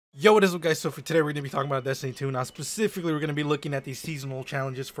Yo, what is up, guys? So for today, we're going to be talking about Destiny 2. Now, specifically, we're going to be looking at these seasonal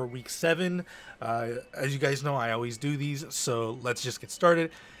challenges for week 7. As you guys know, I always do these, so let's just get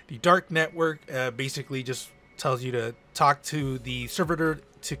started. The Dark Network basically just tells you to talk to the servitor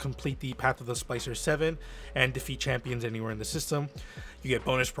to complete the Path of the Splicer 7 and defeat champions anywhere in the system. You get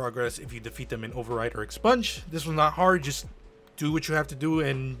bonus progress if you defeat them in Override or Expunge. This one's not hard, just do what you have to do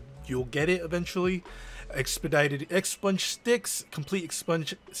and you'll get it eventually. Expedited expunge sticks, complete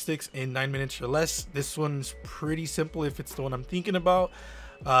expunge sticks in 9 minutes or less. This one's pretty simple if it's the one I'm thinking about.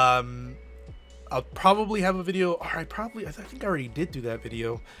 I'll probably have a video, or I think I already did do that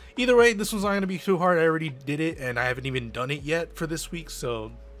video. Either way, this one's not going to be too hard. I already did it and I haven't even done it yet for this week,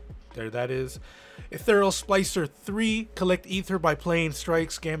 so there that is. Ethereal Splicer 3, collect ether by playing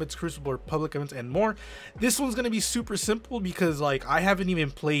strikes, gambits, crucible, or public events, and more. This one's gonna be super simple because like I haven't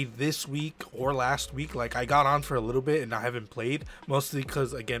even played this week or last week. Like I got on for a little bit and I haven't played, mostly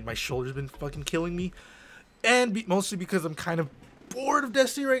because again my shoulder's been fucking killing me, and mostly because I'm kind of bored of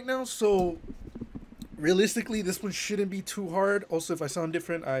Destiny right now. So realistically, this one shouldn't be too hard. Also, if I sound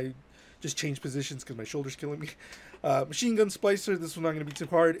different, I just change positions because my shoulder's killing me. Machine Gun Splicer, this one's not going to be too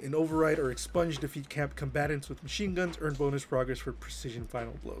hard. In Override or Expunge, defeat camp combatants with machine guns, earn bonus progress for precision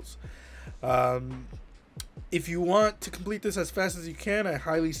final blows. If you want to complete this as fast as you can, I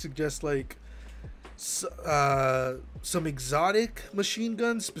highly suggest like some exotic machine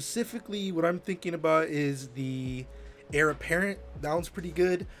guns. Specifically, what I'm thinking about is the Heir Apparent. That one's pretty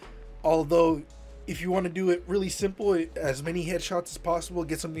good. Although, if you want to do it really simple, as many headshots as possible,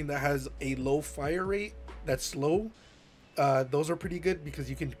 get something that has a low fire rate that's slow. Those are pretty good because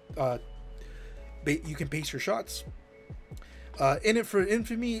you can pace your shots. In it for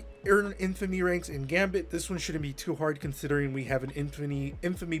infamy, earn infamy ranks in Gambit. This one shouldn't be too hard considering we have an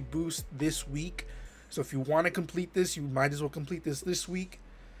infamy boost this week. So if you want to complete this, you might as well complete this week.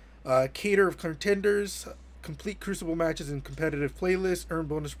 Cater of Contenders, complete Crucible matches in competitive playlists, earn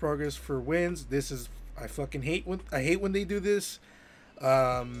bonus progress for wins. This is, I fucking hate when they do this.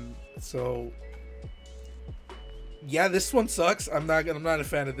 So yeah, this one sucks. I'm not a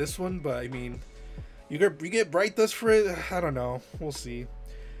fan of this one, but I mean, you get Bright Dust for it. I don't know, we'll see.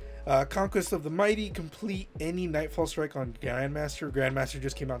 Conquest of the Mighty, complete any Nightfall strike on Grandmaster. Grandmaster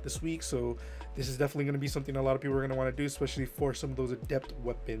just came out this week, so this is definitely going to be something a lot of people are going to want to do, especially for some of those adept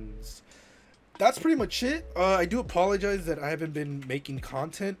weapons. That's pretty much it. I do apologize that I haven't been making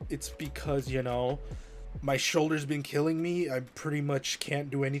content. It's because, you know, my shoulder's been killing me. I pretty much can't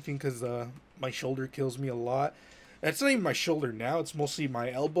do anything because my shoulder kills me a lot. It's not even my shoulder now. It's mostly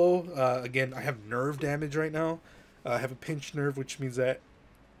my elbow. Again, I have nerve damage right now. I have a pinched nerve, which means that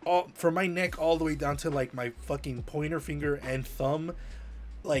from my neck all the way down to like my fucking pointer finger and thumb,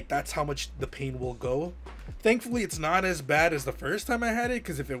 like that's how much the pain will go. Thankfully, it's not as bad as the first time I had it,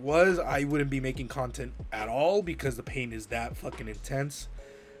 because if it was, I wouldn't be making content at all because the pain is that fucking intense.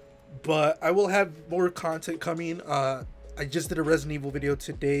 But I will have more content coming. I just did a Resident Evil video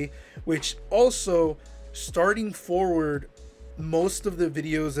today, which also, starting forward, most of the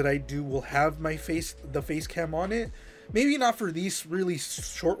videos that I do will have the face cam on it. Maybe not for these really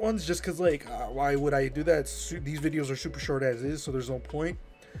short ones, just because like why would I do that? These videos are super short as is, so there's no point.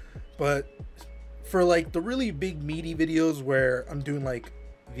 But for like the really big meaty videos where I'm doing like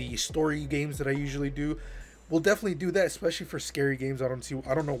the story games that I usually do, we'll definitely do that, especially for scary games. I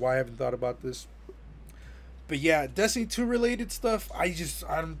don't know why I haven't thought about this. But yeah, Destiny 2 related stuff,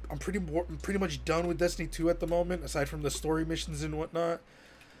 I'm pretty much done with Destiny 2 at the moment, aside from the story missions and whatnot.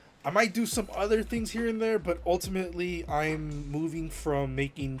 I might do some other things here and there, but ultimately I'm moving from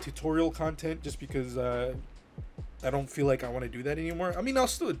making tutorial content just because I don't feel like I want to do that anymore. I mean, I'll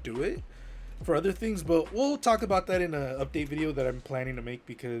still do it for other things, but we'll talk about that in an update video that I'm planning to make,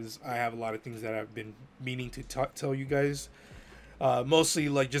 because I have a lot of things that I've been meaning to tell you guys. Mostly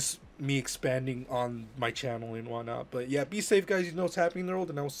like just me expanding on my channel and whatnot. But yeah, be safe, guys. You know what's happening in the world,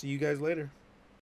 and I will see you guys later.